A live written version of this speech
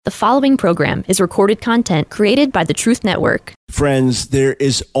The following program is recorded content created by the Truth Network. Friends, there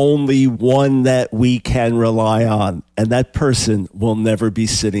is only one that we can rely on, and that person will never be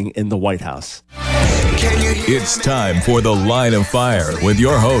sitting in the White House. It's time for The Line of Fire with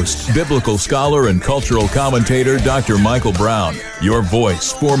your host, biblical scholar and cultural commentator, Dr. Michael Brown. Your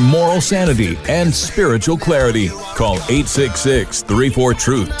voice for moral sanity and spiritual clarity. Call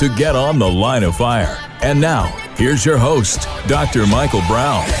 866-34-TRUTH to get on The Line of Fire. And now, here's your host, Dr. Michael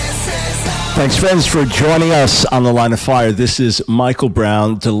Brown. Thanks, friends, for joining us on The Line of Fire. This is Michael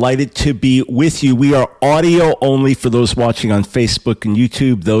Brown. Delighted to be with you. We are audio only for those watching on Facebook and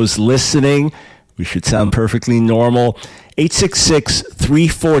YouTube. Those listening, we should sound perfectly normal.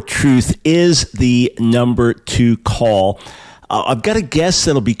 866-34-TRUTH is the number to call. I've got a guest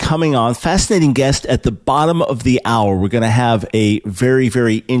that'll be coming on, fascinating guest at the bottom of the hour. We're going to have a very,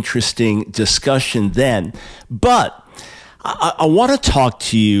 very interesting discussion then. But I want to talk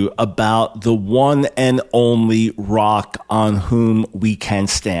to you about the one and only rock on whom we can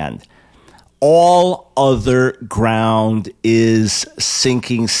stand. All other ground is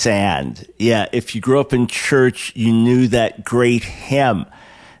sinking sand. Yeah, if you grew up in church, you knew that great hymn,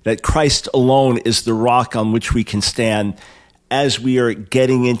 that Christ alone is the rock on which we can stand. As we are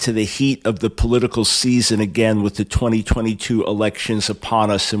getting into the heat of the political season again with the 2022 elections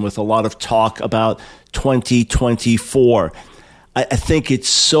upon us and with a lot of talk about 2024, I think it's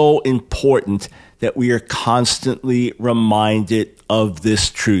so important that we are constantly reminded of this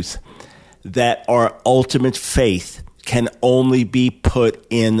truth, that our ultimate faith can only be put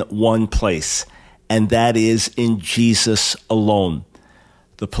in one place, and that is in Jesus alone.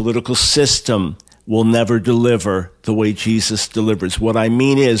 The political system will never deliver the way Jesus delivers. What I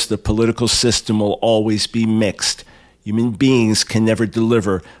mean is the political system will always be mixed. Human beings can never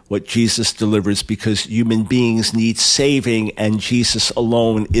deliver what Jesus delivers because human beings need saving, and Jesus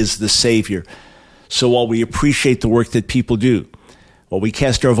alone is the Savior. So while we appreciate the work that people do, while we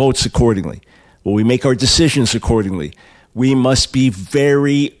cast our votes accordingly, while we make our decisions accordingly, we must be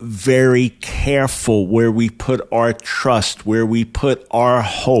very, very careful where we put our trust, where we put our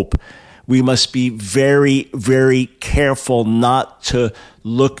hope. We must be very, very careful not to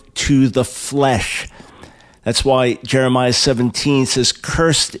look to the flesh. That's why Jeremiah 17 says,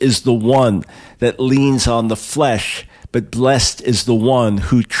 "Cursed is the one that leans on the flesh, but blessed is the one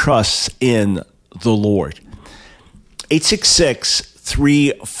who trusts in the Lord."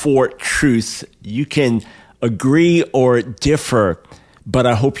 866-34-TRUTH. You can agree or differ, but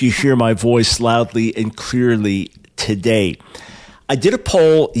I hope you hear my voice loudly and clearly today. I did a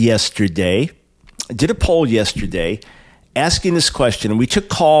poll yesterday asking this question, and we took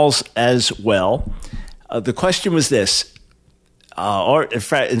calls as well. The question was this, or in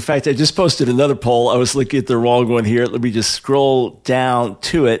fact, I just posted another poll. I was looking at the wrong one here. Let me just scroll down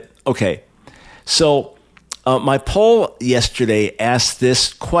to it. Okay, so my poll yesterday asked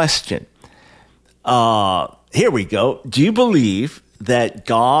this question. Here we go. Do you believe that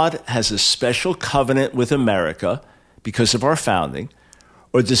God has a special covenant with America because of our founding,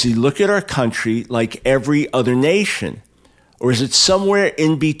 or does he look at our country like every other nation, or is it somewhere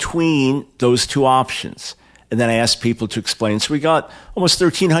in between those two options? And then I asked people to explain. So we got almost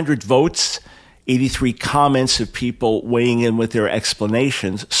 1,300 votes, 83 comments of people weighing in with their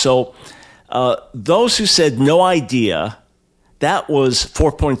explanations. So those who said no idea, that was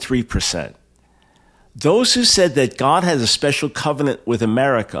 4.3%. Those who said that God has a special covenant with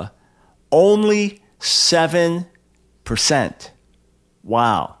America, only 7%.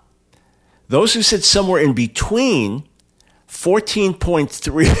 Wow. Those who said somewhere in between,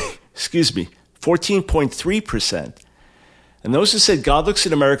 14.3%. And those who said God looks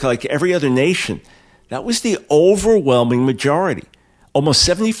at America like every other nation, that was the overwhelming majority. Almost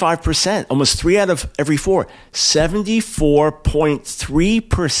 75%, almost 3 out of every 4.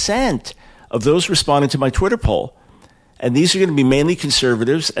 74.3% of those responding to my Twitter poll, and these are going to be mainly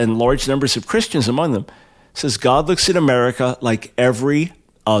conservatives and large numbers of Christians among them, says God looks at America like every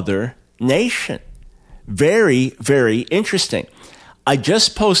other nation. Very, very interesting. I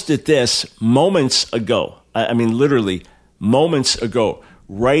just posted this moments ago. I mean, literally moments ago,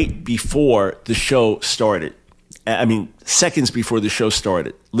 right before the show started. I mean, seconds before the show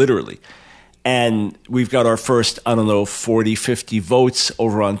started, literally. And we've got our first, 40, 50 votes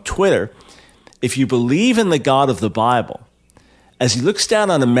over on Twitter. If you believe in the God of the Bible, as he looks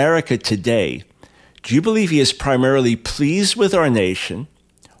down on America today, do you believe he is primarily pleased with our nation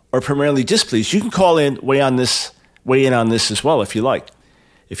or primarily displeased? You can call in, weigh in on this as well if you like.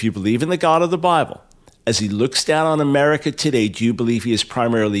 If you believe in the God of the Bible, as he looks down on America today, do you believe he is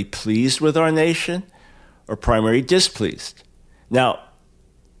primarily pleased with our nation or primarily displeased? Now,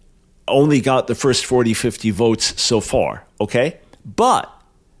 only got the first 40, 50 votes so far, okay? But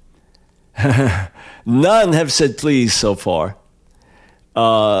none have said please so far.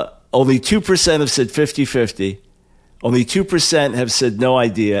 Only 2% have said 50-50. Only 2% have said no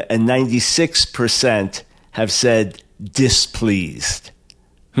idea, and 96% have said displeased.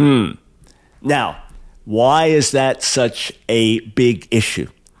 Now, why is that such a big issue?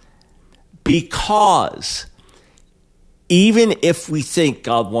 Because even if we think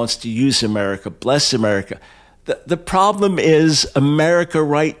God wants to use America, bless America, the problem is America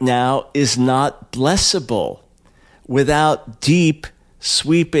right now is not blessable without deep,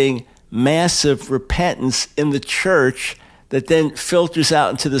 sweeping, massive repentance in the church that then filters out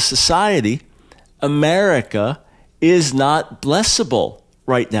into the society. America is not blessable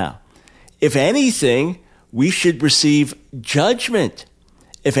right now. If anything, we should receive judgment.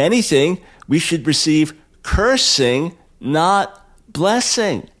 If anything, we should receive cursing, not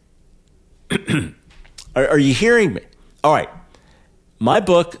blessing. Are you hearing me? All right. My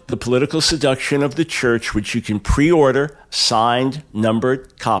book, The Political Seduction of the Church, which you can pre-order, signed,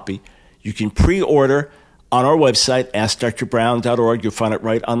 numbered copy, you can pre-order on our website, AskDrBrown.org. You'll find it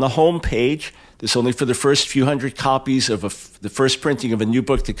right on the home page. This is only for the first few hundred copies of the first printing of a new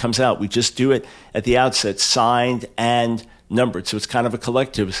book that comes out. We just do it at the outset, signed and numbered. So it's kind of a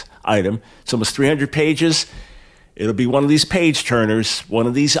collector's item. It's almost 300 pages. It'll be one of these page turners, one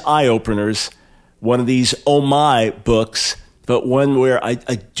of these eye openers, one of these oh my books, but one where I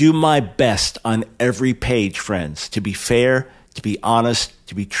do my best on every page, friends, to be fair, to be honest,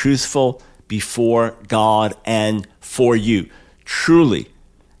 to be truthful before God and for you. Truly,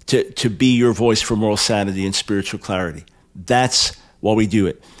 to be your voice for moral sanity and spiritual clarity. That's why we do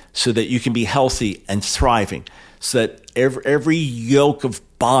it, so that you can be healthy and thriving, so that every yoke of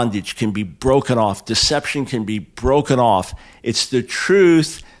bondage can be broken off, deception can be broken off. It's the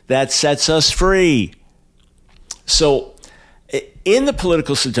truth that sets us free. So, in The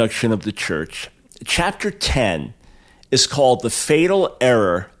Political Seduction of the Church, chapter 10 is called The Fatal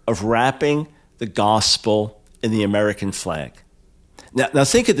Error of Wrapping the Gospel in the American Flag. Now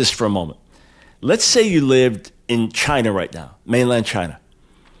think of this for a moment. Let's say you lived in China right now, mainland China.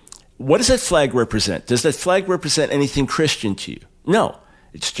 What does that flag represent? Does that flag represent anything Christian to you? No,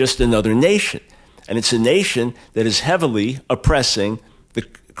 it's just another nation. And it's a nation that is heavily oppressing the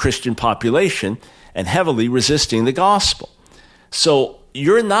Christian population and heavily resisting the gospel. So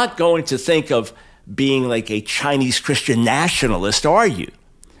you're not going to think of being like a Chinese Christian nationalist, are you?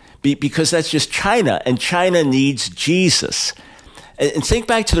 Because that's just China, and China needs Jesus. And think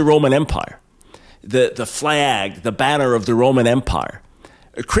back to the Roman Empire, the flag, the banner of the Roman Empire.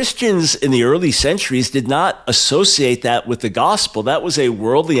 Christians in the early centuries did not associate that with the gospel. That was a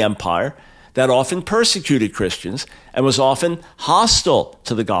worldly empire that often persecuted Christians and was often hostile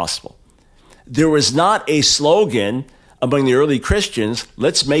to the gospel. There was not a slogan among the early Christians,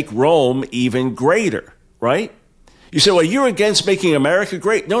 let's make Rome even greater, right? You say, well, you're against making America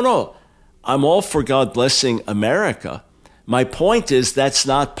great. No. I'm all for God blessing America. My point is that's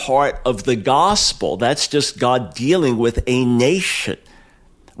not part of the gospel. That's just God dealing with a nation.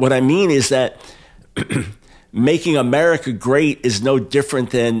 What I mean is that making America great is no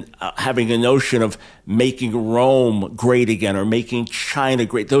different than having a notion of making Rome great again or making China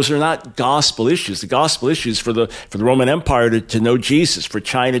great. Those are not gospel issues. The gospel issues for the Roman Empire to know Jesus, for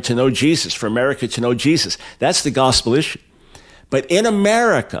China to know Jesus, for America to know Jesus. That's the gospel issue. But in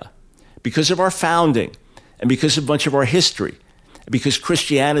America, because of our founding and because of a bunch of our history, because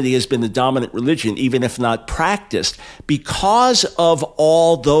Christianity has been the dominant religion, even if not practiced, because of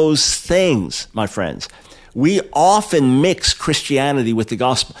all those things, my friends, we often mix Christianity with the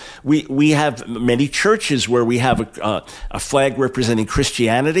gospel. We have many churches where we have a flag representing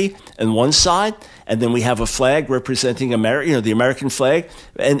Christianity on one side, and then we have a flag representing America, the American flag,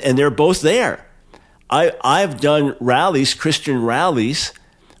 and they're both there. I've done rallies, Christian rallies,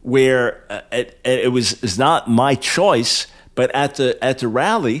 where it's not my choice, but at the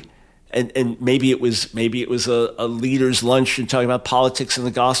rally, and maybe it was a leader's lunch and talking about politics and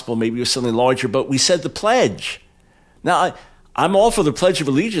the gospel. Maybe it was something larger, but we said the pledge. Now, I'm all for the Pledge of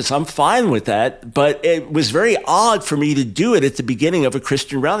Allegiance. I'm fine with that, but it was very odd for me to do it at the beginning of a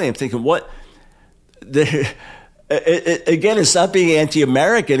Christian rally. I'm thinking, again, it's not being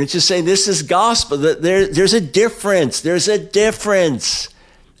anti-American. It's just saying this is gospel. There's a difference. There's a difference.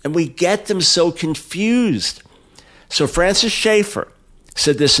 And we get them so confused. So Francis Schaeffer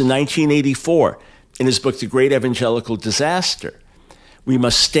said this in 1984 in his book, The Great Evangelical Disaster. We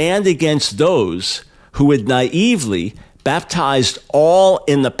must stand against those who had naively baptized all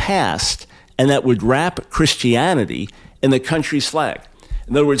in the past and that would wrap Christianity in the country's flag.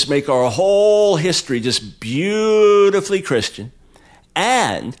 In other words, make our whole history just beautifully Christian,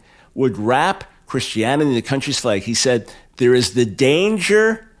 and would wrap Christianity in the country's flag. He said, there is the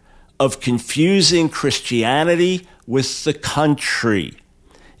danger of confusing Christianity with the country.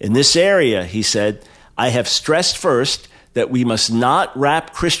 In this area, he said, I have stressed first that we must not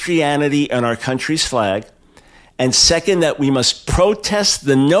wrap Christianity in our country's flag, and second, that we must protest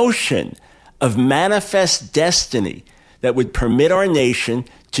the notion of manifest destiny that would permit our nation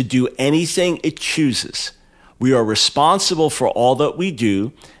to do anything it chooses. We are responsible for all that we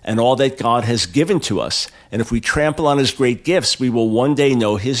do and all that God has given to us. And if we trample on his great gifts, we will one day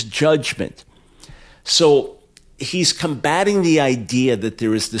know his judgment. So he's combating the idea that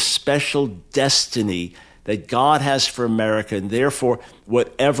there is this special destiny that God has for America, and therefore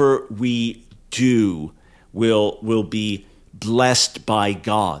whatever we do will be blessed by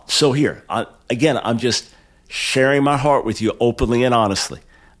God. So here, again, I'm just sharing my heart with you openly and honestly.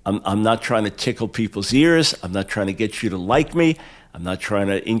 I'm not trying to tickle people's ears. I'm not trying to get you to like me. I'm not trying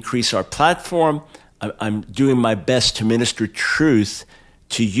to increase our platform. I'm doing my best to minister truth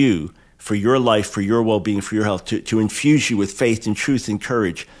to you for your life, for your well-being, for your health, to infuse you with faith and truth and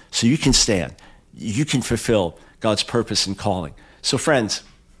courage so you can stand. You can fulfill God's purpose and calling. So friends,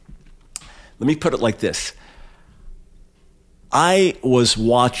 let me put it like this. I was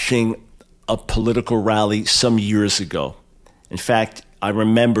watching a political rally some years ago. In fact, I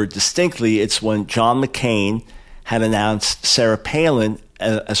remember distinctly it's when John McCain had announced Sarah Palin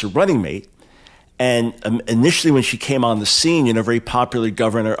as a running mate. And initially when she came on the scene, very popular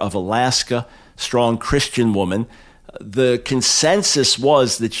governor of Alaska, strong Christian woman, the consensus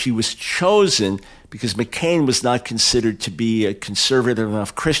was that she was chosen because McCain was not considered to be a conservative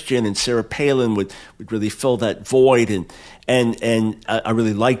enough Christian, and Sarah Palin would really fill that void. And I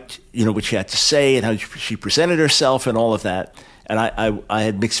really liked, what she had to say and how she presented herself and all of that. And I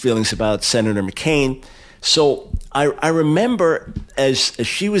had mixed feelings about Senator McCain. So I remember as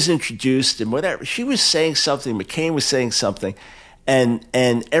she was introduced and whatever, she was saying something, McCain was saying something, and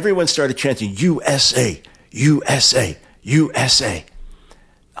everyone started chanting, USA, USA, USA.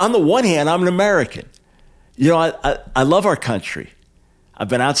 On the one hand, I'm an American. I love our country. I've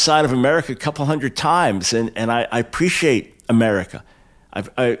been outside of America a couple hundred times, and I appreciate America.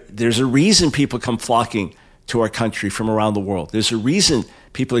 There's a reason people come flocking to our country from around the world. There's a reason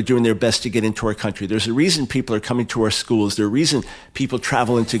people are doing their best to get into our country. There's a reason people are coming to our schools. There's a reason people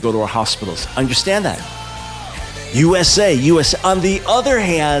travel in to go to our hospitals. Understand that. USA, USA. On the other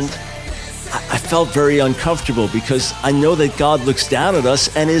hand, I felt very uncomfortable because I know that God looks down at us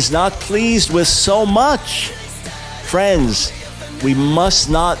and is not pleased with so much. Friends, we must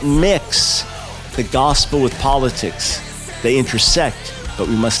not mix the gospel with politics. They intersect, but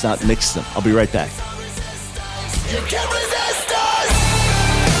we must not mix them. I'll be right back. You can't resist us!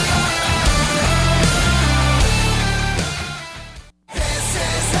 This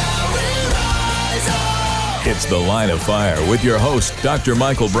is how we rise up. It's The Line of Fire with your host, Dr.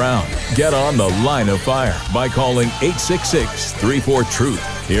 Michael Brown. Get on The Line of Fire by calling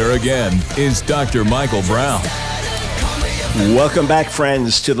 866-34-TRUTH. Here again is Dr. Michael Brown. Welcome back,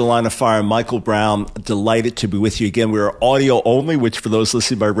 friends, to The Line of Fire. Michael Brown, delighted to be with you again. We're audio only, which for those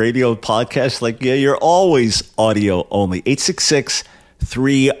listening by radio podcasts, you're always audio only.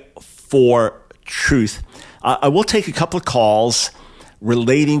 866-34-TRUTH. I will take a couple of calls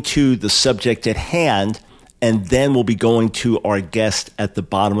relating to the subject at hand, and then we'll be going to our guest at the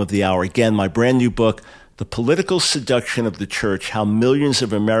bottom of the hour. Again, my brand new book, The Political Seduction of the Church, How Millions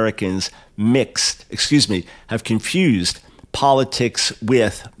of Americans have confused politics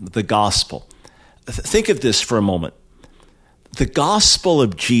with the gospel. Think of this for a moment. The gospel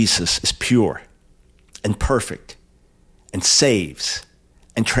of Jesus is pure and perfect and saves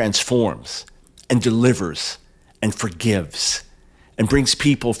and transforms and delivers and forgives and brings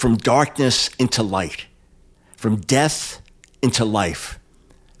people from darkness into light, from death into life,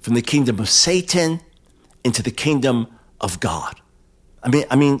 from the kingdom of Satan into the kingdom of God.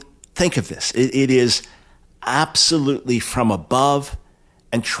 I mean, think of this. It is absolutely from above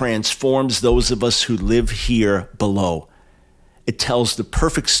and transforms those of us who live here below. It tells the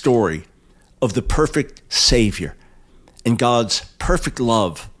perfect story of the perfect Savior and God's perfect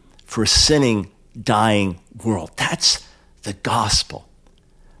love for a sinning, dying world. That's the gospel.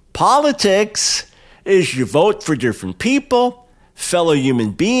 Politics is you vote for different people, fellow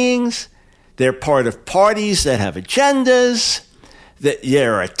human beings. They're part of parties that have agendas.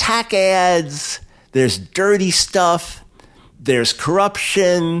 There are attack ads. There's dirty stuff. There's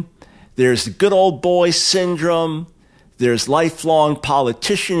corruption. There's the good old boy syndrome. There's lifelong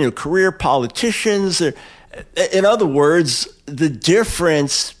career politicians. In other words, the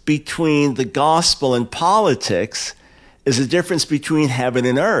difference between the gospel and politics is the difference between heaven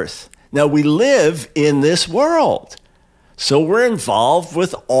and earth. Now, we live in this world, so we're involved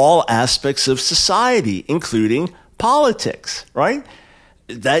with all aspects of society, including politics, right?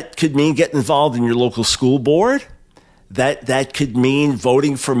 That could mean getting involved in your local school board. That could mean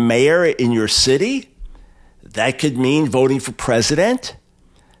voting for mayor in your city. That could mean voting for president.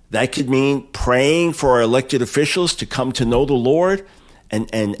 That could mean praying for our elected officials to come to know the Lord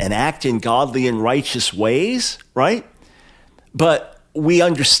and act in godly and righteous ways, right? But we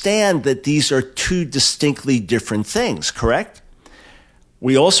understand that these are two distinctly different things, correct?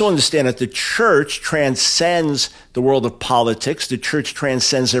 We also understand that the church transcends the world of politics. The church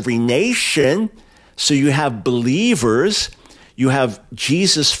transcends every nation. So you have believers, you have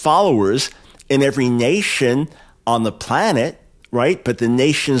Jesus followers in every nation on the planet, right? But the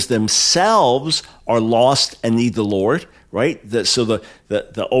nations themselves are lost and need the Lord, right? So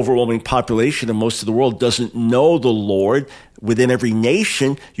the overwhelming population of most of the world doesn't know the Lord. Within every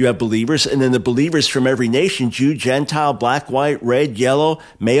nation, you have believers, and then the believers from every nation, Jew, Gentile, black, white, red, yellow,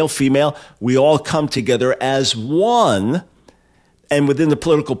 male, female, we all come together as one. And within the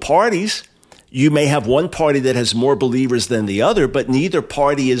political parties, you may have one party that has more believers than the other, but neither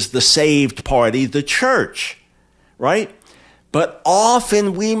party is the saved party, the church, right? But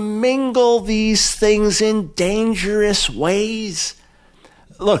often we mingle these things in dangerous ways.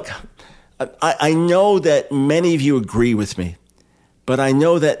 Look, I know that many of you agree with me, but I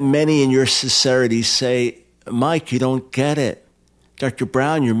know that many in your sincerity say, Mike, you don't get it. Dr.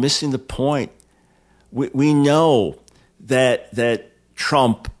 Brown, you're missing the point. We know that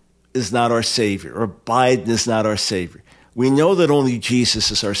Trump is not our Savior, or Biden is not our Savior. We know that only Jesus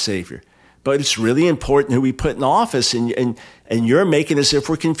is our Savior. But it's really important who we put in office, and you're making as if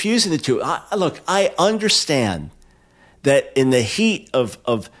we're confusing the two. Look, I understand that in the heat of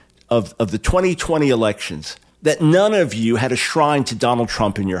the 2020 elections, that none of you had a shrine to Donald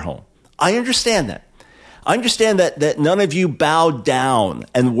Trump in your home. I understand that. I understand that none of you bowed down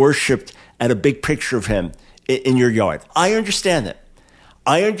and worshiped at a big picture of him in your yard. I understand that.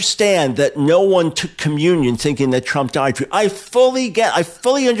 I understand that no one took communion thinking that Trump died for you. I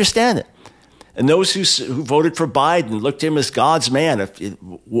fully understand it. And those who voted for Biden looked at him as God's man,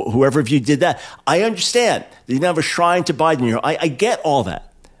 whoever of you did that. I understand that you didn't have a shrine to Biden in your home. I get all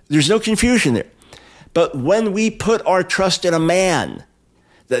that. There's no confusion there. But when we put our trust in a man,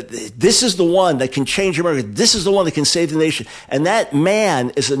 that this is the one that can change America, this is the one that can save the nation, and that man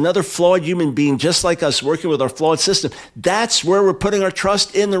is another flawed human being just like us working with our flawed system, that's where we're putting our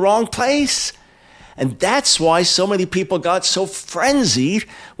trust in the wrong place. And that's why so many people got so frenzied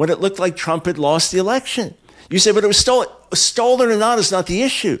when it looked like Trump had lost the election. You say, but it was stolen. Stolen or not is not the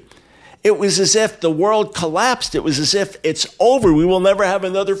issue. It was as if the world collapsed. It was as if it's over. We will never have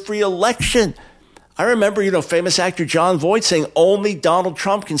another free election. I remember, famous actor John Voight saying only Donald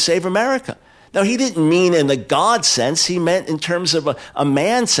Trump can save America. Now, he didn't mean in the God sense. He meant in terms of a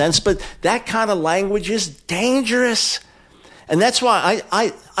man sense. But that kind of language is dangerous. And that's why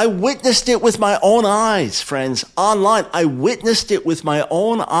I witnessed it with my own eyes, friends, online. I witnessed it with my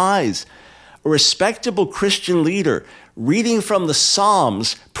own eyes. A respectable Christian leader reading from the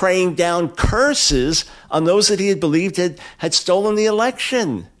Psalms, praying down curses on those that he had believed had stolen the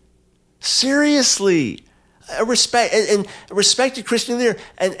election. Seriously. A respected Christian leader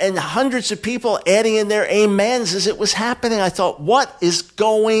and hundreds of people adding in their amens as it was happening. I thought, what is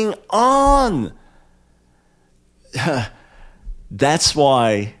going on? That's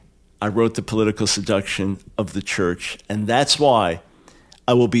why I wrote The Political Seduction of the Church, and that's why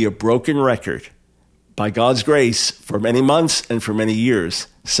I will be a broken record, by God's grace, for many months and for many years,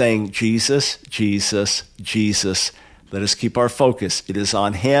 saying, Jesus, Jesus, Jesus. Let us keep our focus. It is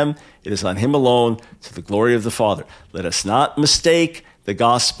on him. It is on him alone, to the glory of the Father. Let us not mistake the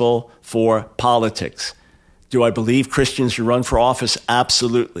gospel for politics. Do I believe Christians should run for office?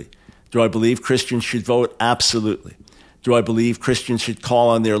 Absolutely. Do I believe Christians should vote? Absolutely. Do I believe Christians should call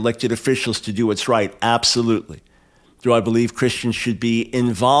on their elected officials to do what's right? Absolutely. Do I believe Christians should be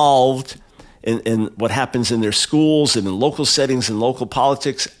involved in what happens in their schools and in local settings and local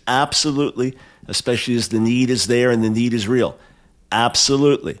politics? Absolutely, especially as the need is there and the need is real.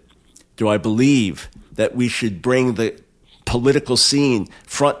 Absolutely. Do I believe that we should bring the political scene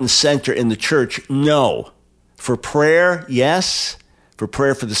front and center in the church? No. For prayer, yes. For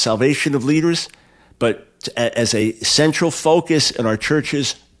prayer for the salvation of leaders, but as a central focus in our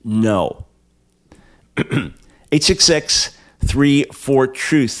churches, no.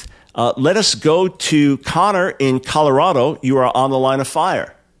 866-34-TRUTH. Let us go to Connor in Colorado. You are on the line of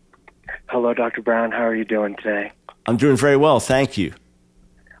fire. Hello, Dr. Brown. How are you doing today? I'm doing very well, thank you.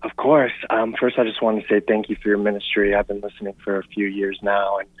 Of course. First, I just want to say thank you for your ministry. I've been listening for a few years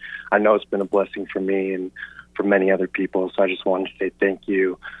now, and I know it's been a blessing for me and for many other people, so I just wanted to say thank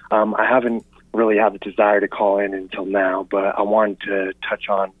you. I haven't really had the desire to call in until now, but I wanted to touch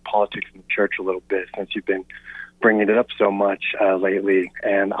on politics in the church a little bit since you've been bringing it up so much lately,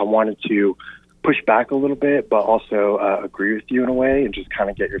 and I wanted to push back a little bit, but also agree with you in a way and just kind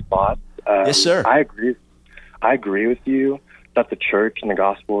of get your thoughts. Yes, sir. I agree with you that the church and the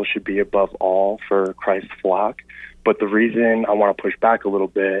gospel should be above all for Christ's flock. But the reason I want to push back a little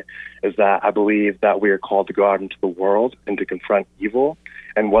bit is that I believe that we are called to go out into the world and to confront evil.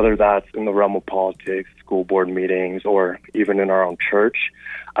 And whether that's in the realm of politics, school board meetings, or even in our own church,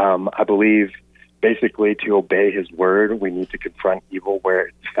 I believe basically to obey his word, we need to confront evil where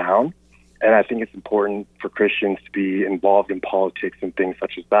it's found. And I think it's important for Christians to be involved in politics and things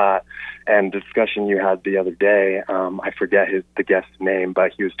such as that. And the discussion you had the other day, I forget the guest's name,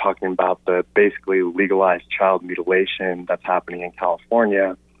 but he was talking about the basically legalized child mutilation that's happening in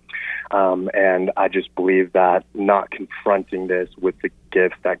California. And I just believe that not confronting this with the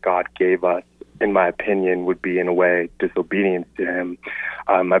gifts that God gave us, in my opinion, would be in a way disobedience to him.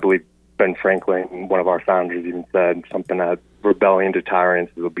 I believe Ben Franklin, one of our founders, even said something that rebellion to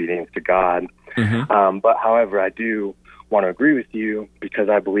tyrants is obedience to God. Mm-hmm. But however, I do want to agree with you because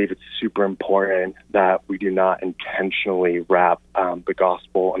I believe it's super important that we do not intentionally wrap the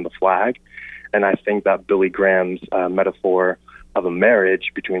gospel in the flag. And I think that Billy Graham's metaphor of a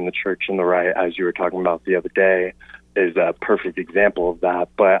marriage between the church and the right, as you were talking about the other day, is a perfect example of that.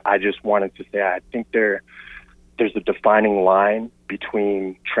 But I just wanted to say I think there's a defining line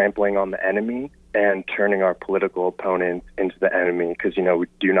between trampling on the enemy and turning our political opponents into the enemy, because, you know, we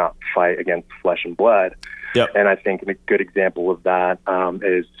do not fight against flesh and blood. Yep. And I think a good example of that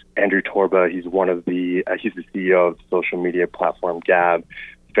is Andrew Torba. He's he's the CEO of the social media platform Gab.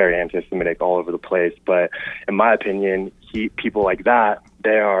 Very anti-Semitic all over the place. But in my opinion, people like that,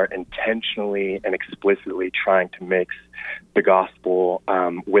 they are intentionally and explicitly trying to mix the gospel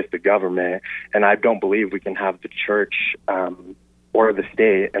with the government. And I don't believe we can have the church or the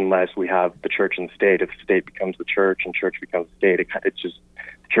state unless we have the church and the state. If the state becomes the church and church becomes the state, it's just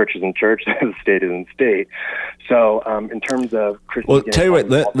the church is in church, the state is in state. So in terms of Christian, well, tell you what,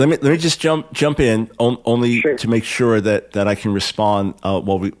 let me just jump in only Sure. to make sure that I can respond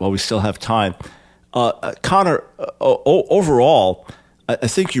while we still have time. Connor, overall, I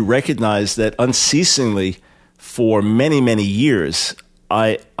think you recognize that unceasingly for many years,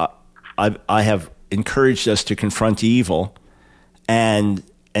 I have encouraged us to confront evil. And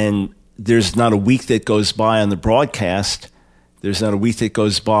there's not a week that goes by on the broadcast, there's not a week that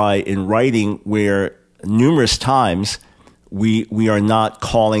goes by in writing where numerous times we are not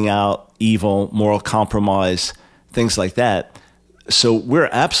calling out evil, moral compromise, things like that. So we're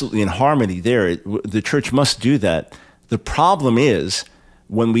absolutely in harmony there. The church must do that. The problem is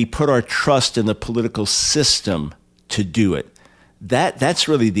when we put our trust in the political system to do it. That's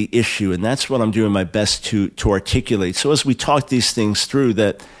really the issue, and that's what I'm doing my best to articulate. So as we talk these things through,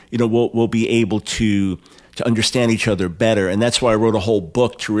 that we'll be able to understand each other better, and that's why I wrote a whole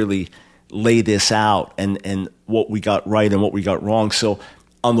book to really lay this out and what we got right and what we got wrong. So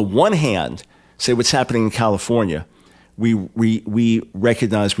on the one hand, say what's happening in California, we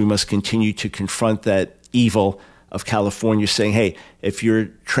recognize we must continue to confront that evil of California, saying, hey, if you're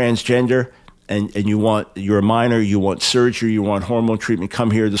transgender, and you're a minor, you want surgery, you want hormone treatment,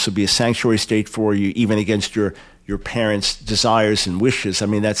 come here. This will be a sanctuary state for you, even against your parents' desires and wishes. I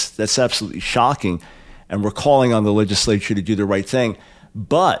mean, that's absolutely shocking. And we're calling on the legislature to do the right thing.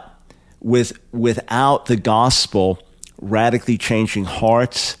 But without the gospel radically changing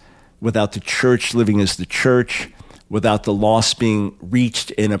hearts, without the church living as the church, without the lost being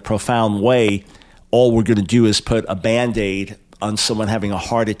reached in a profound way, all we're going to do is put a Band-Aid on someone having a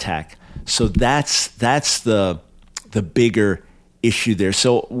heart attack. So that's the bigger issue there.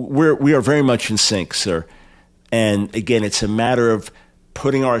 So we are very much in sync, sir. And again, it's a matter of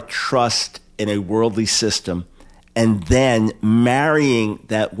putting our trust in a worldly system and then marrying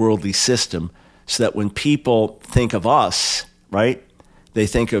that worldly system so that when people think of us, right, they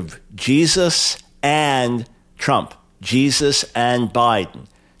think of Jesus and Trump, Jesus and Biden,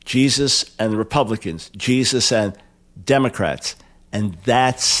 Jesus and the Republicans, Jesus and Democrats. And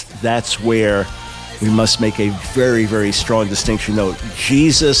that's where we must make a very, very strong distinction. No,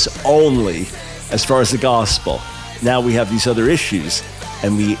 Jesus only as far as the gospel. Now we have these other issues,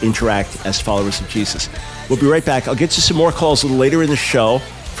 and we interact as followers of Jesus. We'll be right back. I'll get to some more calls a little later in the show.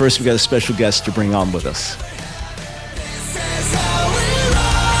 First, we've got a special guest to bring on with us. This is how we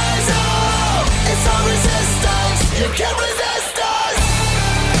rise up. You can't resist us.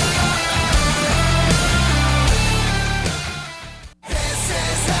 This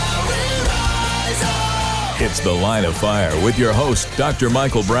is how we rise up. It's The Line of Fire with your host, Dr.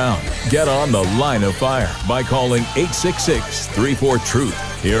 Michael Brown. Get on The Line of Fire by calling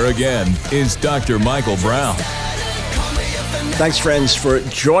 866-34-TRUTH. Here again is Dr. Michael Brown. Thanks, friends, for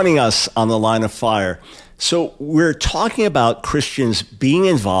joining us on The Line of Fire. So we're talking about Christians being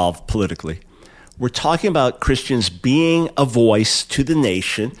involved politically. We're talking about Christians being a voice to the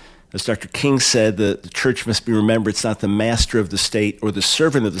nation. As Dr. King said, the church must be remembered. It's not the master of the state or the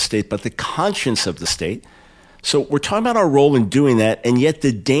servant of the state, but the conscience of the state. So we're talking about our role in doing that, and yet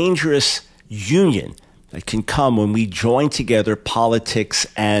the dangerous union that can come when we join together politics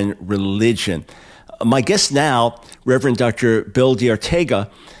and religion. My guest now, Reverend Dr. Bill D'Artega,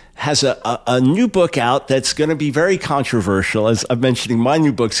 has a new book out that's going to be very controversial. As I'm mentioning, my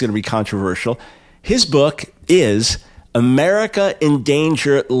new book's going to be controversial. His book is America in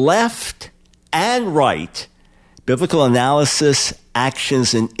Danger, Left and Right, Biblical Analysis,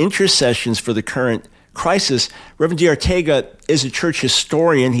 Actions, and Intercessions for the Current Crisis. Reverend D'Artega is a church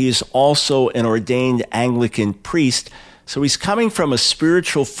historian. He is also an ordained Anglican priest. So he's coming from a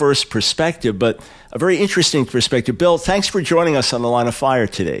spiritual first perspective, but a very interesting perspective. Bill, thanks for joining us on The Line of Fire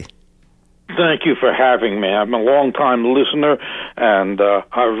today. Thank you for having me. I'm a long-time listener, and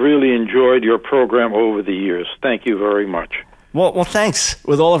I've really enjoyed your program over the years. Thank you very much. Well, thanks.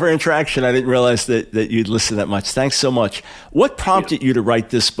 With all of our interaction, I didn't realize that you'd listen that much. Thanks so much. What prompted you to write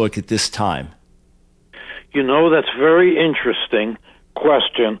this book at this time? You know, that's a very interesting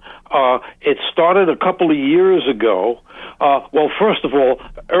question. It started a couple of years ago. Well, first of all,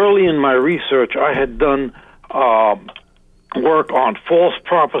 early in my research, I had done work on false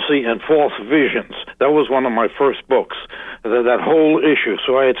prophecy and false visions. That was one of my first books, that whole issue.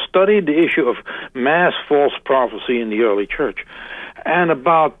 So I had studied the issue of mass false prophecy in the early church. And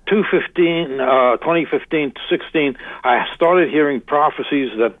about 2015 to 16, I started hearing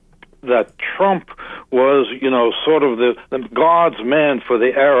prophecies that Trump was, sort of the God's man for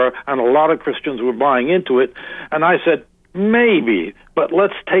the era, and a lot of Christians were buying into it. And I said, maybe, but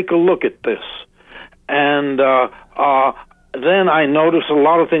let's take a look at this. And then I noticed a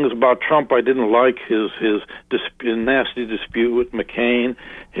lot of things about Trump I didn't like: his nasty dispute with McCain,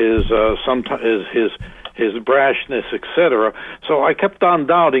 his brashness, etc. So I kept on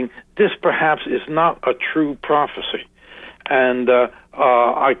doubting this perhaps is not a true prophecy, and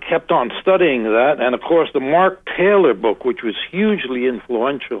I kept on studying that. And of course, the Mark Taylor book, which was hugely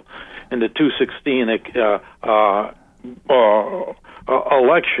influential in the 2016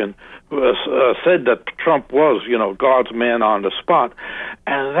 election, said that Trump was, God's man on the spot.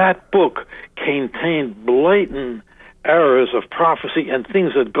 And that book contained blatant errors of prophecy and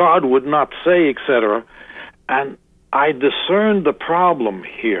things that God would not say, etc. And I discerned the problem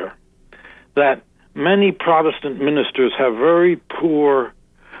here, that many Protestant ministers have very poor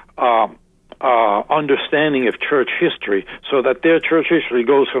understanding of church history, so that their church history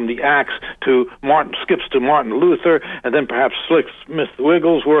goes from the Acts to skips to Martin Luther, and then perhaps Smith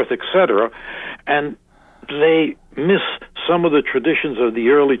Wigglesworth, etc., and they miss some of the traditions of the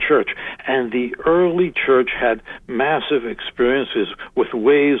early church. And the early church had massive experiences with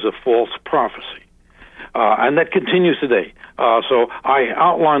waves of false prophecy, and that continues today. So I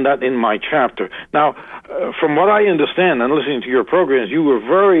outlined that in my chapter. Now, from what I understand and listening to your programs, you were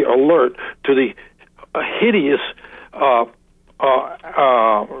very alert to the hideous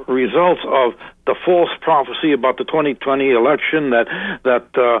results of the false prophecy about the 2020 election, that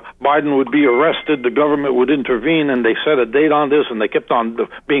Biden would be arrested, the government would intervene, and they set a date on this, and they kept on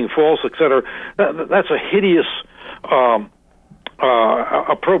being false, etc. That's a hideous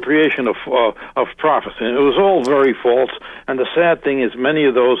appropriation of prophecy. And it was all very false, and the sad thing is many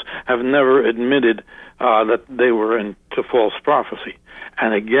of those have never admitted that they were into false prophecy.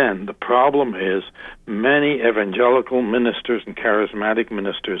 And again, the problem is many evangelical ministers and charismatic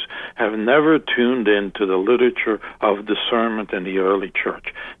ministers have never tuned into the literature of discernment in the early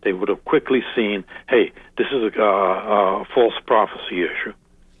church. They would have quickly seen, hey, this is a false prophecy issue.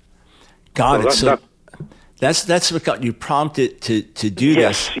 Got it. So that's what got you prompted to do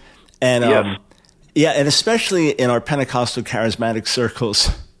this. And and especially in our Pentecostal charismatic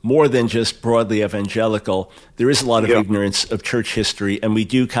circles, more than just broadly evangelical, there is a lot of ignorance of church history, and we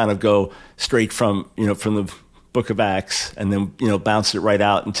do kind of go straight from the Book of Acts and then bounce it right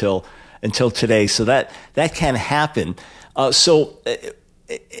out until today. So that can happen. So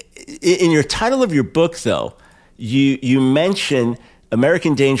in your title of your book, though, you mention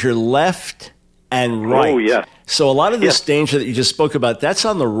American danger left and right. Oh, yeah. So a lot of this danger that you just spoke about, that's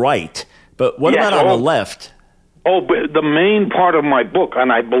on the right. But what about on the left? But the main part of my book,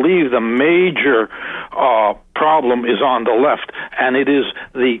 and I believe the major problem is on the left, and it is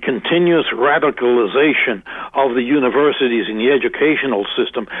the continuous radicalization of the universities and the educational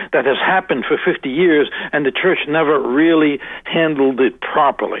system that has happened for 50 years, and the church never really handled it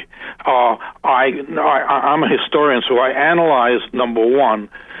properly. I'm a historian, so I analyze, number one,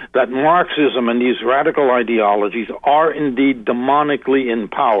 that Marxism and these radical ideologies are indeed demonically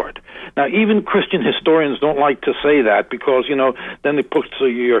empowered. Now, even Christian historians don't like to say that because, then it puts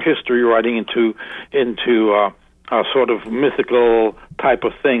your history writing into a sort of mythical type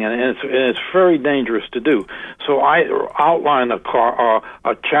of thing, and it's very dangerous to do. So I outline a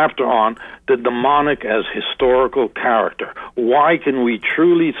chapter on the demonic as historical character. Why can we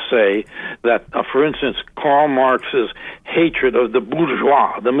truly say that, for instance, Karl Marx's hatred of the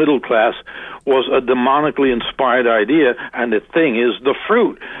bourgeois, the middle class, was a demonically inspired idea, and the thing is the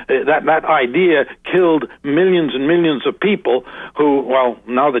fruit. That idea killed millions and millions of people who, well,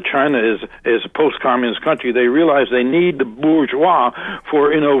 now that China is a post-communist country, they realize they need the bourgeois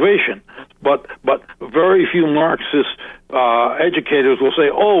for innovation. But very few Marxist educators will say,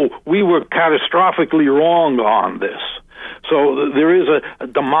 oh, we were catastrophically wrong on this. So there is a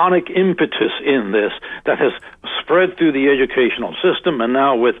demonic impetus in this that has spread through the educational system, and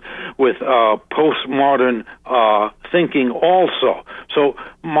now with postmodern thinking also. So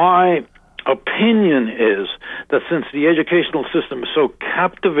my opinion is that since the educational system is so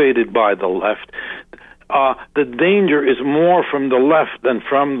captivated by the left, the danger is more from the left than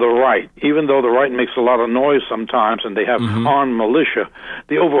from the right. Even though the right makes a lot of noise sometimes and they have armed militia,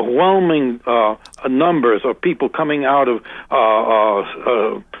 the overwhelming numbers of people coming out of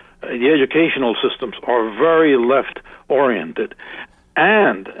the educational systems are very left-oriented.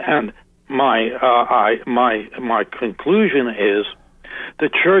 And my conclusion is the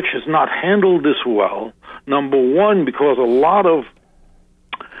church has not handled this well. Number one, because a lot of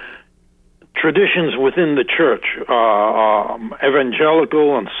traditions within the church,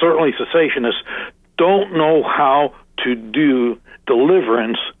 evangelical and certainly cessationists, don't know how to do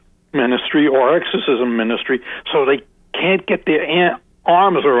deliverance ministry or exorcism ministry, so they can't get their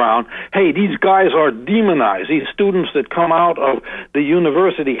arms around, hey, these guys are demonized. These students that come out of the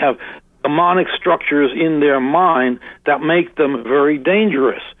university have demonic structures in their mind that make them very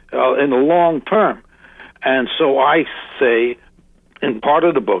dangerous in the long term. And so I say, in part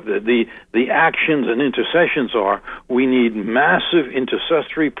of the book, that the actions and intercessions are, we need massive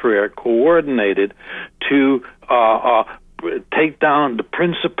intercessory prayer coordinated to take down the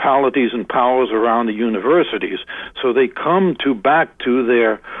principalities and powers around the universities so they come back to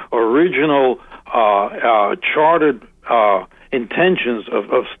their original chartered intentions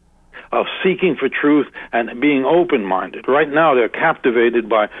of seeking for truth and being open-minded. Right now, they're captivated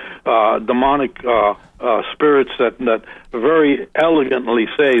by demonic spirits that very elegantly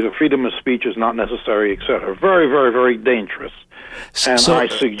say the freedom of speech is not necessary, etc. Very, very, very dangerous. And so, I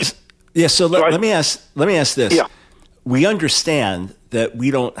suggest. Yeah. So let me ask this. Yeah. We understand that we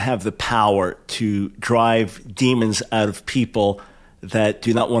don't have the power to drive demons out of people that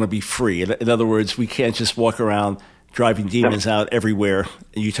do not want to be free. In other words, we can't just walk around driving demons out everywhere.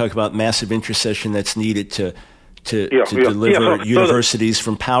 You talk about massive intercession that's needed to deliver universities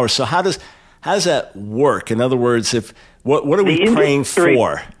from power. So how does that work? In other words, what are we praying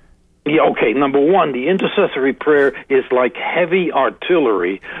for? Yeah, okay. Number one, the intercessory prayer is like heavy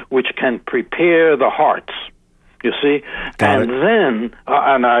artillery, which can prepare the hearts. You see, then,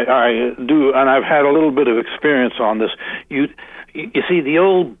 and I've had a little bit of experience on this. You see, the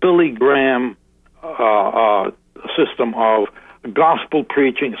old Billy Graham system of gospel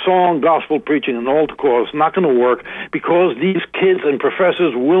preaching, gospel preaching, and altar calls is not going to work because these kids and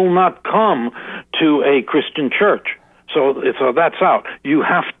professors will not come to a Christian church. So that's out. You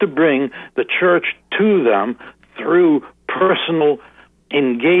have to bring the church to them through personal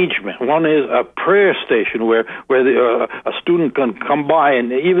engagement. One is a prayer station where a student can come by,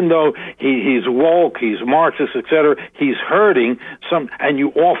 and even though he's woke, he's Marxist, etc., he's hurting and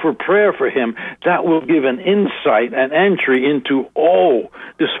you offer prayer for him. That will give an insight and entry into,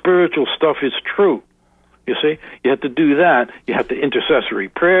 the spiritual stuff is true. You see, you have to do that. You have to intercessory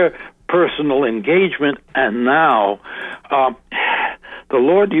prayer, personal engagement, and now the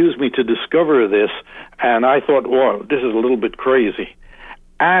Lord used me to discover this, and I thought, this is a little bit crazy.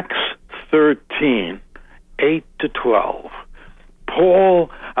 Acts 13, 8-12. Paul,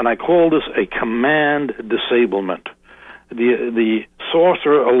 and I call this a command disablement. The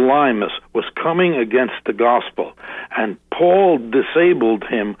sorcerer Elymas was coming against the gospel, and Paul disabled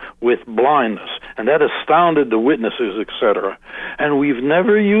him with blindness, and that astounded the witnesses, etc. And we've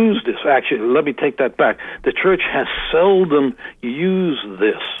never used this. Actually, let me take that back. The church has seldom used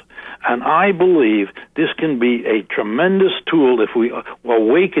this. And I believe this can be a tremendous tool if we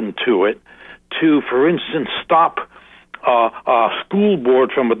awaken to it, to, for instance, stop a school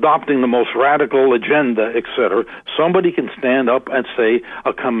board from adopting the most radical agenda, etc. Somebody can stand up and say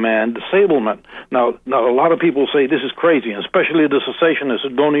a command disablement. Now, a lot of people say this is crazy, especially the cessationists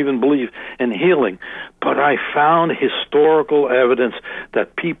who don't even believe in healing. But I found historical evidence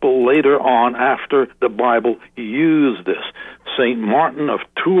that people later on, after the Bible, used this. St. Martin of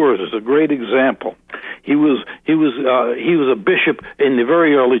Tours is a great example. He was a bishop in the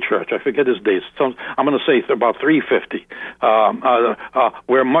very early church. I forget his dates. I'm going to say about 350,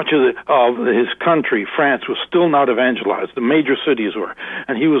 where much of his country, France, was still not evangelized. The major cities were,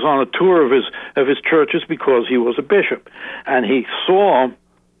 and he was on a tour of his churches because he was a bishop, and he saw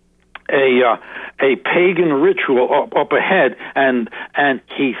a pagan ritual up ahead, and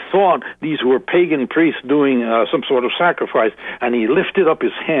he thought these were pagan priests doing some sort of sacrifice, and he lifted up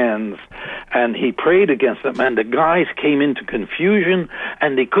his hands and he prayed against them, and the guys came into confusion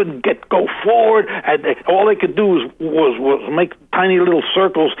and they couldn't go forward, and all they could do was make tiny little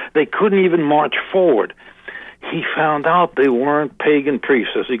circles. They couldn't even march forward. He found out they weren't pagan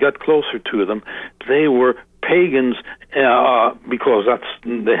priests. As he got closer to them, they were pagans, because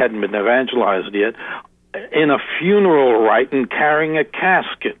they hadn't been evangelized yet, in a funeral rite and carrying a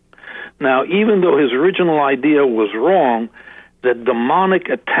casket. Now, even though his original idea was wrong, the demonic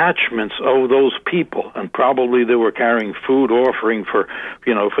attachments of those people, and probably they were carrying food offering for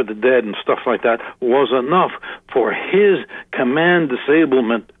the dead and stuff like that, was enough for his command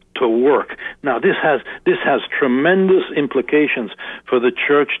disablement to work. Now, this has tremendous implications for the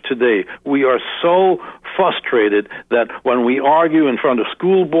church today. We are so frustrated that when we argue in front of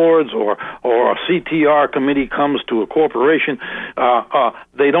school boards or a CTR committee comes to a corporation,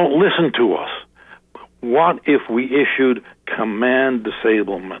 they don't listen to us. What if we issued command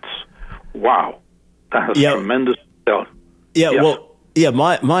disablements? Wow, that has tremendous.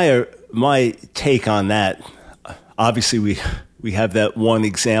 My take on that. Obviously, we have that one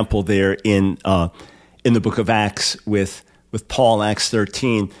example there in the book of Acts with Paul in Acts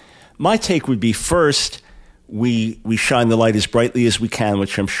 13. My take would be, first, we shine the light as brightly as we can,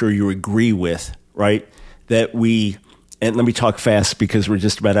 which I'm sure you agree with, right? And let me talk fast because we're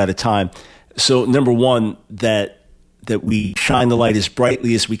just about out of time. So number one, that we shine the light as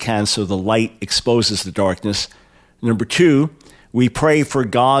brightly as we can so the light exposes the darkness. Number two, we pray for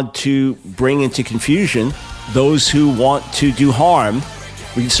God to bring into confusion those who want to do harm.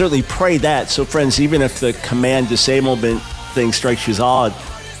 We can certainly pray that. So friends, even if the command disablement thing strikes you as odd,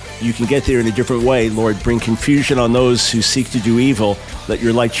 you can get there in a different way. Lord, bring confusion on those who seek to do evil. Let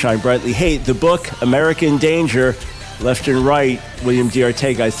your light shine brightly. Hey, the book, American Danger, Left and Right, William D.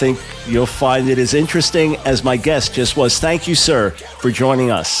 Ortega, I think you'll find it as interesting as my guest just was. Thank you, sir, for joining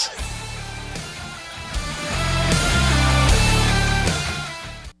us.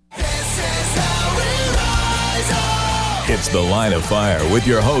 It's The Line of Fire with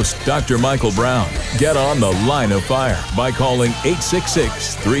your host, Dr. Michael Brown. Get on The Line of Fire by calling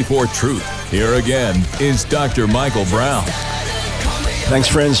 866-34-TRUTH. Here again is Dr. Michael Brown. Thanks,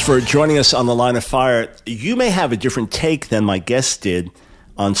 friends, for joining us on The Line of Fire. You may have a different take than my guest did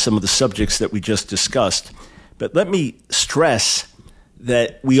on some of the subjects that we just discussed, but let me stress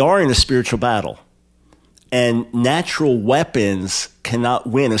that we are in a spiritual battle, and natural weapons cannot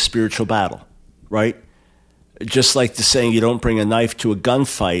win a spiritual battle, right? Just like the saying, you don't bring a knife to a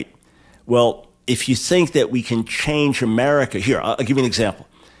gunfight. Well, if you think that we can change America, here, I'll give you an example.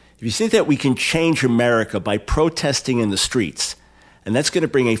 If you think that we can change America by protesting in the streets, and that's going to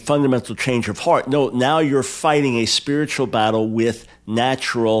bring a fundamental change of heart, no, now you're fighting a spiritual battle with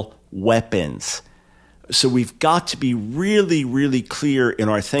natural weapons. So we've got to be really, really clear in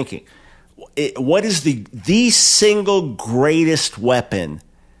our thinking. What is the single greatest weapon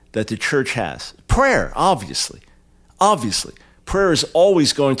that the church has? Prayer, obviously. Obviously. Prayer is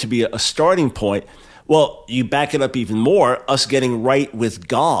always going to be a starting point. Well, you back it up even more, us getting right with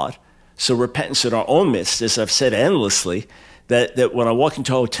God. So repentance in our own midst, as I've said endlessly, that when I walk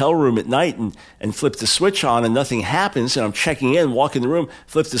into a hotel room at night and flip the switch on and nothing happens, and I'm checking in, walk in the room,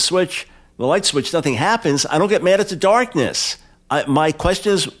 flip the switch, the light switch, nothing happens, I don't get mad at the darkness. My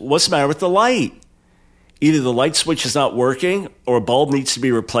question is, what's the matter with the light? Either the light switch is not working, or a bulb needs to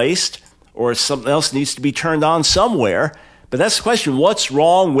be replaced, or something else needs to be turned on somewhere. But that's the question, what's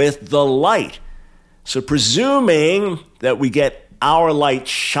wrong with the light? So presuming that we get our light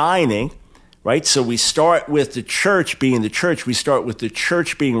shining, right? So we start with the church being the church. We start with the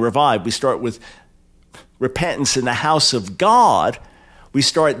church being revived. We start with repentance in the house of God. We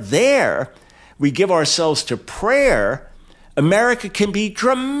start there. We give ourselves to prayer. America can be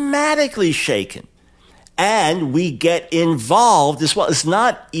dramatically shaken. And we get involved as well. It's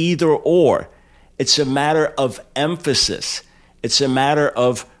not either or. It's a matter of emphasis. It's a matter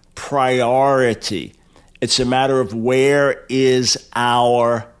of priority. It's a matter of where is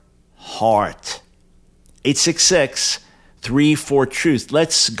our heart. 866-34-TRUTH.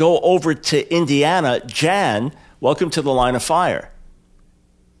 Let's go over to Indiana. Jan, welcome to the Line of Fire.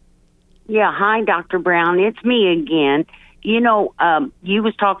 Yeah, hi, Dr. Brown. It's me again. You know, you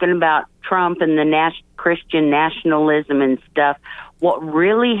was talking about Trump and the Christian nationalism and stuff. What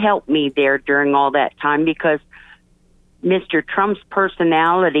really helped me there during all that time, because Mr. Trump's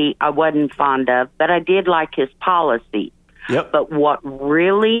personality I wasn't fond of, but I did like his policy. Yep. But what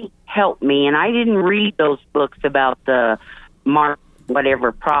really helped me, and I didn't read those books about the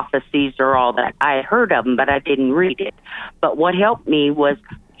whatever prophecies or all that. I had heard of them, but I didn't read it. But what helped me was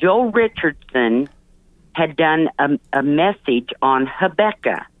Joel Richardson had done a message on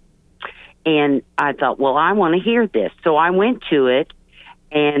Habakkuk. And I thought, well, I want to hear this. So I went to it,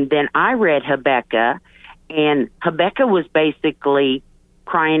 and then I read Habakkuk, and Habakkuk was basically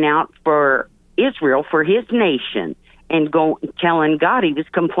crying out for Israel, for his nation, and telling God, he was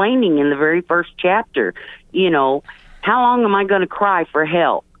complaining in the very first chapter, you know, how long am I going to cry for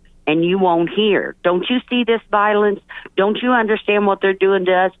help? And you won't hear. Don't you see this violence? Don't you understand what they're doing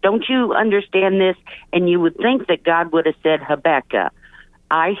to us? Don't you understand this? And you would think that God would have said, Habakkuk,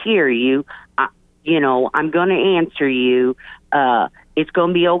 I hear you. I'm going to answer you. It's going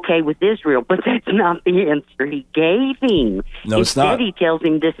to be okay with Israel. But that's not the answer he gave him. No, it's not. Instead, he tells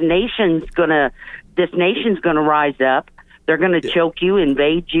him this nation's going to rise up. They're going to choke you,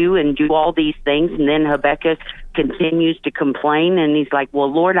 invade you, and do all these things. And then Habakkuk continues to complain, and he's like, well,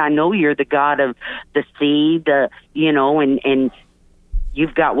 Lord, I know you're the God of the sea, and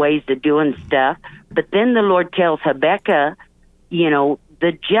you've got ways of doing stuff. But then the Lord tells Habakkuk,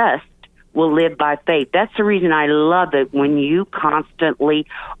 the just will live by faith. That's the reason I love it when you constantly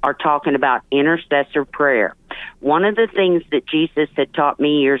are talking about intercessor prayer. One of the things that Jesus had taught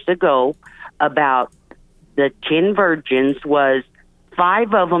me years ago about the 10 virgins was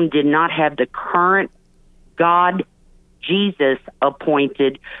 5 of them did not have the current God, Jesus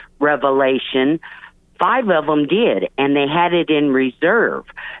appointed revelation. 5 of them did, and they had it in reserve.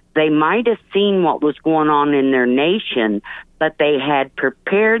 They might have seen what was going on in their nation, but they had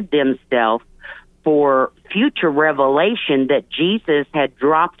prepared themselves for future revelation that Jesus had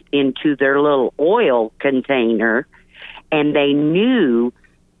dropped into their little oil container, and they knew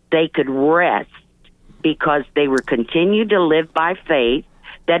they could rest because they were continued to live by faith.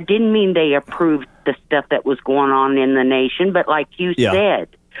 That didn't mean they approved the stuff that was going on in the nation, but like you said,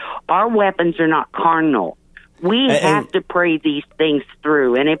 our weapons are not carnal. We have to pray these things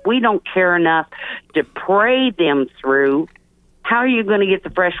through, and if we don't care enough to pray them through, how are you going to get the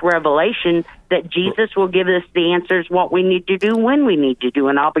fresh revelation that Jesus will give us the answers, what we need to do, when we need to do,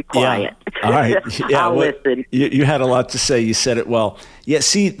 and I'll be quiet. Yeah. All right. Yeah, I'll listen. You had a lot to say. You said it well. Yeah,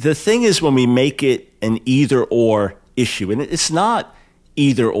 see, the thing is when we make it an either-or issue, and it's not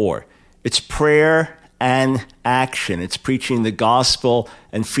either-or. It's prayer and action. It's preaching the gospel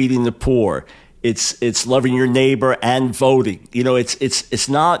and feeding the poor. It's loving your neighbor and voting. It's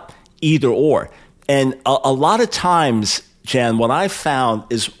not either-or. And a lot of times, Jan, what I've found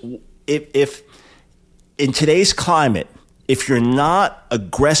is if in today's climate, if you're not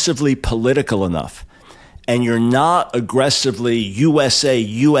aggressively political enough and you're not aggressively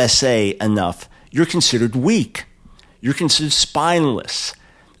USA enough, you're considered weak. You're considered spineless.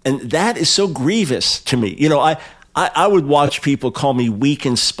 And that is so grievous to me. I would watch people call me weak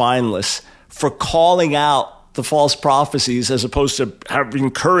and spineless for calling out the false prophecies as opposed to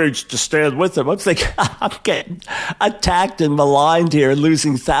having courage to stand with them. I'm thinking, I'm getting attacked and maligned here and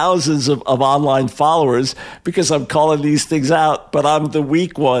losing thousands of online followers because I'm calling these things out, but I'm the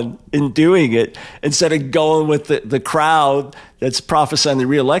weak one in doing it instead of going with the crowd that's prophesying the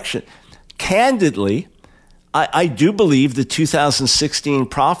re-election. Candidly, I do believe the 2016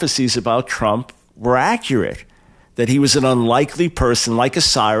 prophecies about Trump were accurate, that he was an unlikely person like a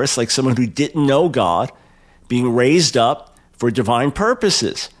Cyrus, like someone who didn't know God, being raised up for divine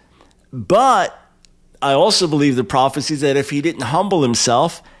purposes. But I also believe the prophecies that if he didn't humble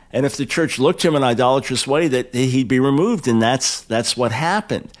himself and if the church looked to him in an idolatrous way, that he'd be removed, and that's what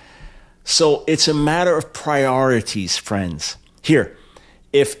happened. So it's a matter of priorities, friends. Here,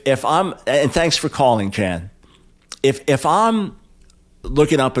 if I'm, and thanks for calling, Jan. If I'm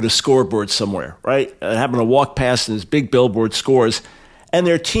looking up at a scoreboard somewhere, right? I happen to walk past this big billboard scores, and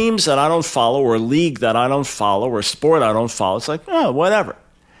there are teams that I don't follow, or a league that I don't follow, or a sport I don't follow. It's like, oh, whatever.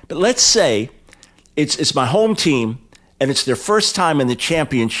 But let's say it's my home team, and it's their first time in the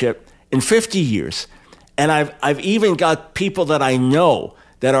championship in 50 years. And I've even got people that I know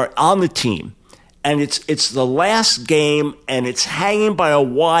that are on the team, and it's the last game, and it's hanging by a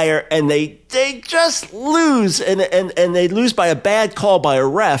wire, and they just lose, and they lose by a bad call by a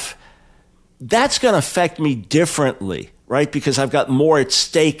ref. That's going to affect me differently, right? Because I've got more at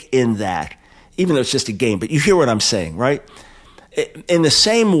stake in that, even though it's just a game. But you hear what I'm saying, right? In the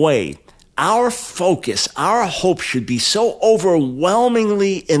same way, our focus, our hope should be so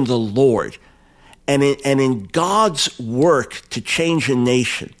overwhelmingly in the Lord and in God's work to change a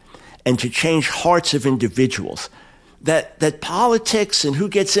nation and to change hearts of individuals, that politics and who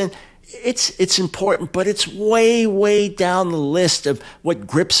gets in, it's important, but it's way, way down the list of what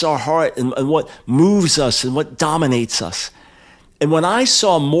grips our heart and what moves us and what dominates us. And when I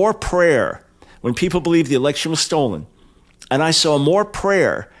saw more prayer, when people believed the election was stolen, and I saw more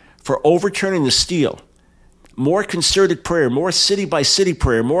prayer for overturning the steal, more concerted prayer, more city-by-city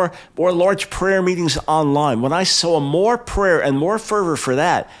prayer, more large prayer meetings online, when I saw more prayer and more fervor for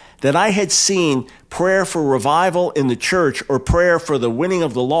that than I had seen prayer for revival in the church or prayer for the winning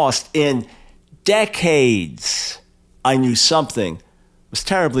of the lost in decades, I knew something was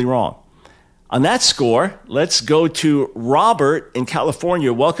terribly wrong. On that score, let's go to Robert in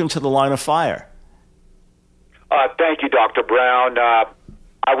California. Welcome to the Line of Fire. Thank you, Dr. Brown.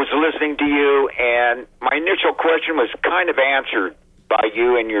 I was listening to you, and my initial question was kind of answered by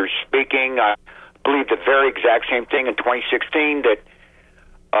you in your speaking. I believe the very exact same thing in 2016, that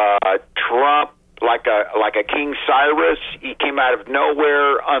Trump, like a King Cyrus, he came out of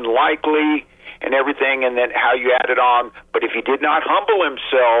nowhere, unlikely, and everything, and then how you added on. But if he did not humble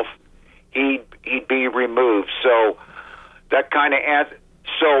himself, he'd be removed. So that kind of answer.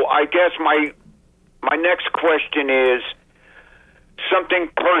 So I guess my next question is something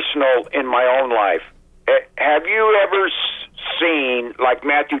personal in my own life. Have you ever seen, like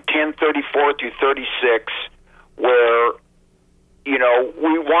Matthew 10:34 through 36, where, you know,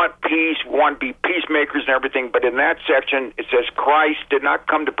 we want peace, we want to be peacemakers and everything, but in that section it says Christ did not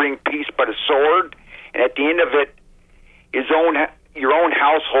come to bring peace but a sword, and at the end of it, your own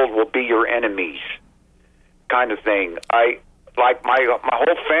household will be your enemies, kind of thing. Like my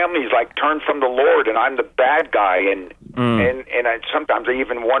whole family's like turned from the Lord, and I'm the bad guy, and sometimes I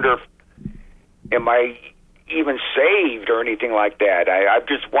even wonder, am I even saved or anything like that? I've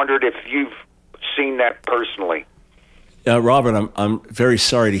just wondered if you've seen that personally. Robert, I'm very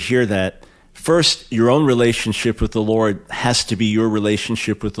sorry to hear that. First, your own relationship with the Lord has to be your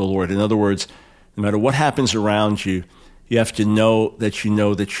relationship with the Lord. In other words, no matter what happens around you, you have to know that you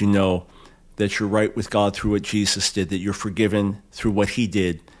know that you know that you're right with God through what Jesus did, that you're forgiven through what he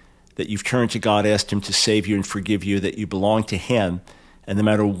did, that you've turned to God, asked him to save you and forgive you, that you belong to him. And no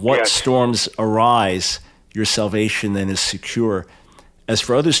matter what storms arise, your salvation then is secure. As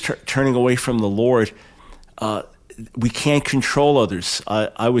for others turning away from the Lord, we can't control others.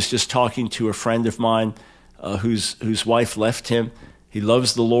 I was just talking to a friend of mine whose wife left him. He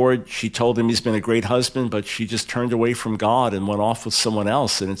loves the Lord. She told him he's been a great husband, but she just turned away from God and went off with someone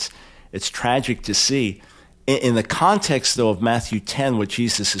else. And it's tragic to see. In the context, though, of Matthew 10, what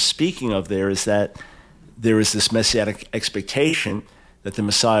Jesus is speaking of there is that there is this messianic expectation that the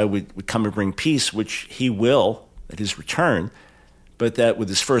Messiah would come and bring peace, which he will at his return, but that with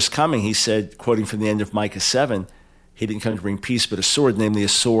his first coming, he said, quoting from the end of Micah 7, he didn't come to bring peace, but a sword, namely a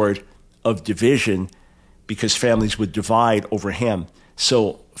sword of division, because families would divide over him.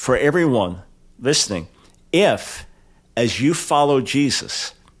 So for everyone listening, if, as you follow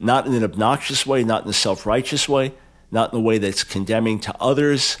Jesus, not in an obnoxious way, not in a self-righteous way, not in a way that's condemning to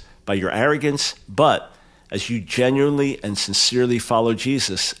others by your arrogance, but as you genuinely and sincerely follow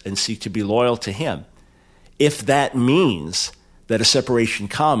Jesus and seek to be loyal to him, if that means that a separation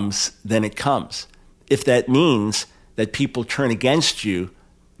comes, then it comes. If that means that people turn against you,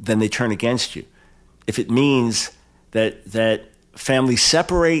 then they turn against you. If it means that families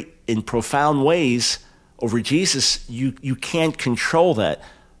separate in profound ways over Jesus, you can't control that.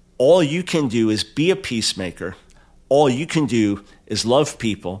 All you can do is be a peacemaker. All you can do is love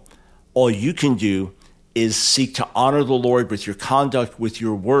people. All you can do is seek to honor the Lord with your conduct, with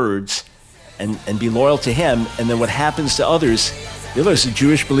your words, and be loyal to him. And then what happens to others, as a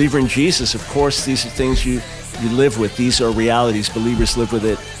Jewish believer in Jesus, of course, these are things you live with. These are realities. Believers live with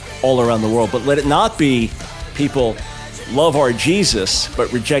it all around the world. But let it not be people love our Jesus,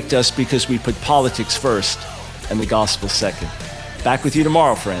 but reject us because we put politics first and the gospel second. Back with you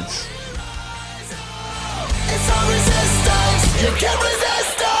tomorrow, friends. It's our resistance. You can't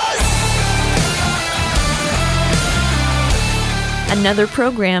resist us. Another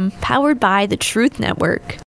program powered by the Truth Network.